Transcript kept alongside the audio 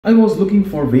I was looking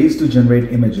for ways to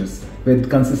generate images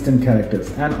with consistent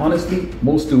characters, and honestly,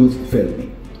 most tools failed me.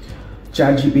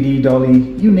 ChatGPT,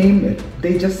 Dolly, you name it,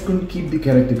 they just couldn't keep the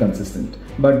character consistent.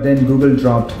 But then Google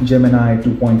dropped Gemini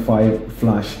 2.5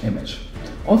 Flash image,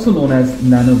 also known as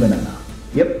Nano-Banana.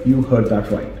 Yep, you heard that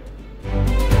right.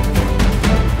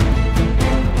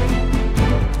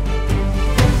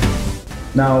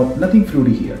 Now, nothing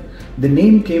fruity here. The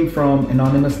name came from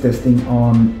anonymous testing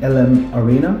on LM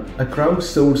Arena, a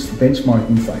crowdsourced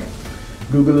benchmarking site.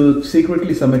 Google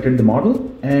secretly submitted the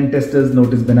model and testers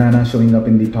noticed banana showing up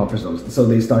in the top results, so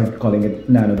they started calling it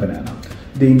Nano-Banana.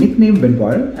 The nickname went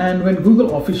viral, and when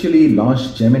Google officially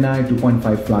launched Gemini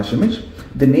 2.5 Flash image,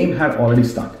 the name had already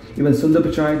stuck. Even Sundar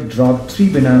Pichai dropped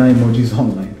 3 banana emojis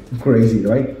online. Crazy,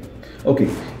 right? Okay,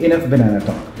 enough banana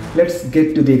talk. Let's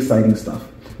get to the exciting stuff.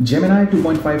 Gemini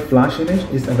 2.5 Flash image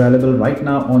is available right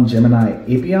now on Gemini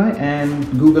API and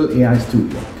Google AI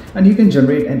Studio, and you can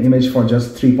generate an image for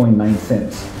just 3.9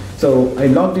 cents. So I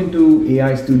logged into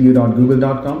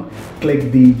aistudio.google.com,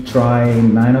 clicked the try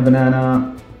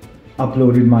Nano-Banana,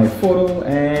 uploaded my photo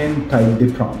and typed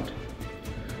the prompt.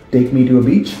 Take me to a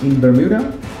beach in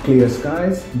Bermuda, clear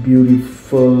skies,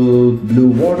 beautiful blue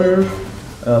water,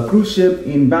 a cruise ship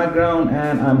in background,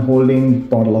 and I'm holding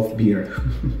bottle of beer.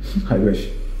 I wish.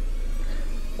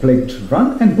 Clicked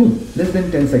run and boom, less than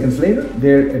 10 seconds later,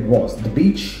 there it was, the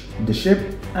beach, the ship,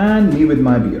 and me with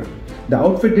my beer. The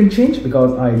outfit didn't change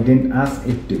because I didn't ask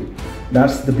it to.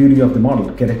 That's the beauty of the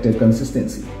model, character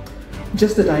consistency.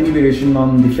 Just a tiny variation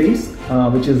on the face,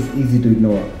 which is easy to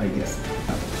ignore, I guess.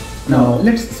 Now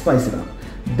let's spice it up.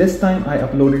 This time I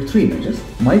uploaded 3 images,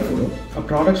 my photo, a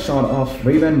product shot of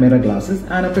Ray-Ban Meta glasses,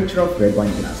 and a picture of red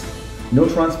wine glass. No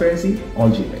transparency,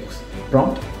 all JPEGs.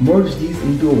 Prompt, merge these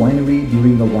into a winery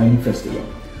during a wine festival.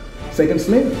 Seconds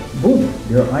later, boom,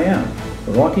 there I am,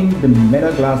 rocking the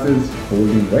Meta glasses,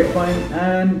 holding red wine,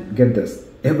 and get this,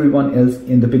 everyone else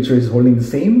in the picture is holding the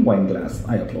same wine glass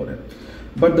I uploaded.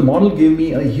 But the model gave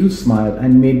me a huge smile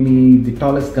and made me the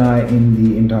tallest guy in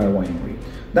the entire winery.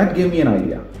 That gave me an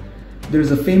idea. There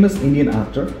is a famous Indian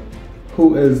actor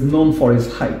who is known for his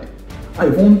height. I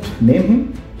won't name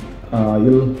him,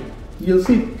 you'll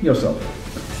see yourself.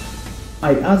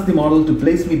 I asked the model to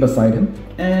place me beside him,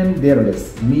 and there it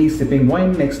is, me sipping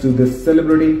wine next to this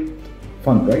celebrity.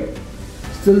 Fun, right?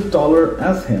 Still taller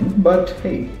as him, but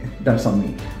hey, that's on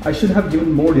me. I should have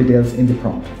given more details in the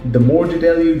prompt. The more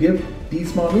detail you give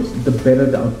these models, the better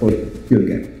the output you'll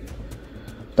get.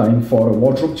 Time for a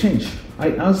wardrobe change.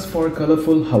 I asked for a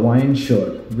colorful Hawaiian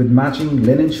shirt with matching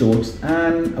linen shorts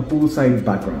and a poolside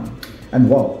background. And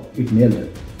wow, it nailed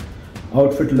it.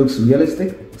 Outfit looks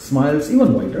realistic, smiles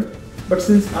even wider. But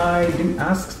since I didn't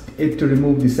ask it to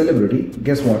remove the celebrity,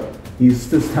 guess what? He's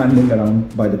still standing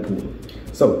around by the pool.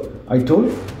 So I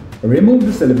told, remove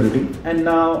the celebrity, and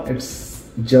now it's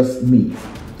just me,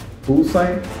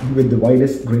 poolside with the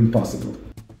widest grin possible.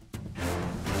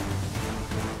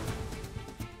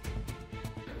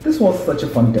 This was such a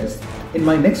fun test. In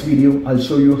my next video, I'll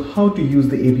show you how to use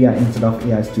the API instead of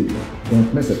AI Studio.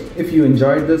 Don't miss it. If you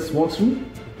enjoyed this walkthrough,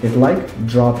 hit like,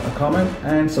 drop a comment,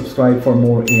 and subscribe for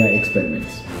more AI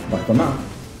experiments. Bye for now.